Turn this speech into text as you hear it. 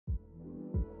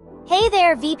Hey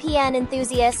there, VPN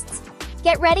enthusiasts!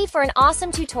 Get ready for an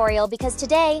awesome tutorial because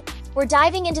today, we're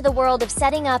diving into the world of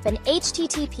setting up an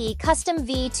HTTP custom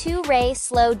v2Ray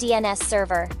SlowDNS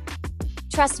server.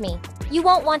 Trust me, you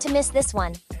won't want to miss this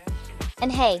one.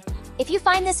 And hey, if you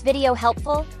find this video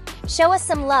helpful, show us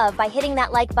some love by hitting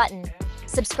that like button,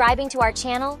 subscribing to our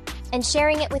channel, and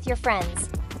sharing it with your friends.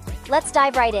 Let's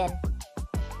dive right in.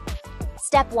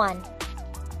 Step 1.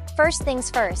 First things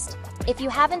first, if you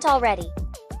haven't already,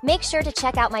 make sure to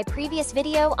check out my previous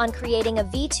video on creating a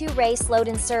v2Ray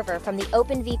SlowDNS server from the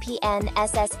OpenVPN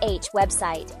SSH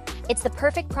website. It's the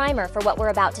perfect primer for what we're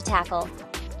about to tackle.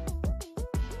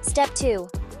 Step 2.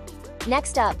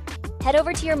 Next up, head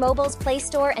over to your mobile's Play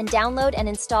Store and download and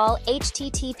install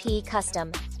HTTP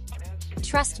Custom.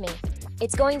 Trust me,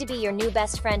 it's going to be your new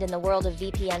best friend in the world of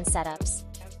VPN setups.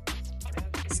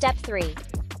 Step 3.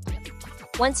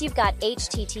 Once you've got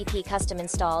HTTP Custom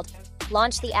installed,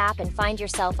 launch the app and find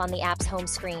yourself on the app's home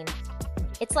screen.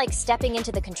 It's like stepping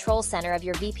into the control center of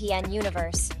your VPN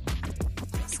universe.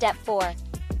 Step 4.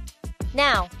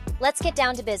 Now, let's get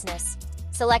down to business.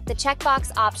 Select the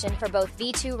checkbox option for both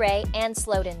v2Ray and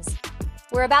SlowDNS.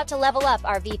 We're about to level up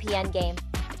our VPN game.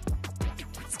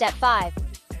 Step 5.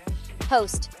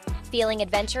 Host. Feeling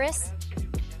adventurous?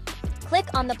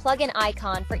 Click on the plugin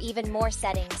icon for even more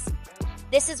settings.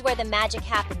 This is where the magic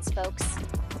happens, folks.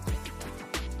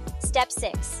 Step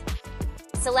 6.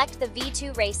 Select the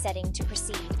v2Ray setting to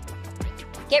proceed.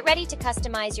 Get ready to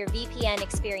customize your VPN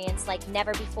experience like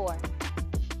never before.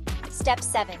 Step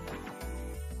 7.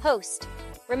 Host.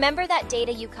 Remember that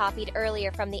data you copied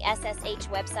earlier from the SSH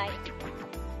website?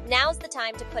 Now's the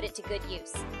time to put it to good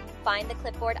use. Find the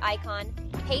clipboard icon,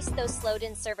 paste those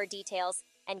SlowDNS server details,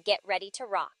 and get ready to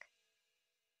rock.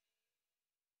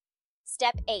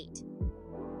 Step 8.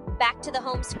 Back to the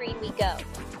home screen we go.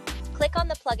 Click on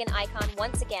the plugin icon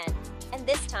once again, and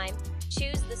this time,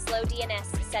 choose the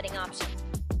SlowDNS setting option.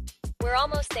 We're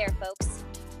almost there, folks.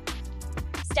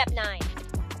 Step 9.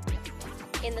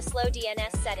 In the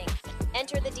SlowDNS setting,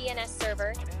 enter the DNS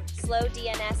server,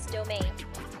 SlowDNS domain,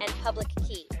 and public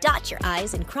key. Dot your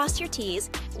I's and cross your T's.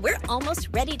 We're almost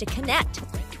ready to connect.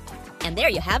 And there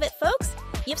you have it, folks.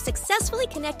 You've successfully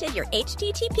connected your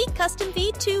HTTP custom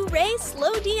v2Ray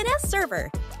SlowDNS server.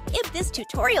 If this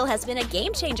tutorial has been a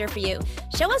game changer for you,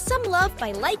 show us some love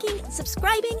by liking,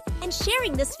 subscribing, and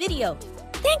sharing this video.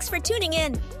 Thanks for tuning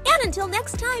in, and until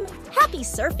next time, happy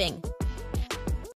surfing!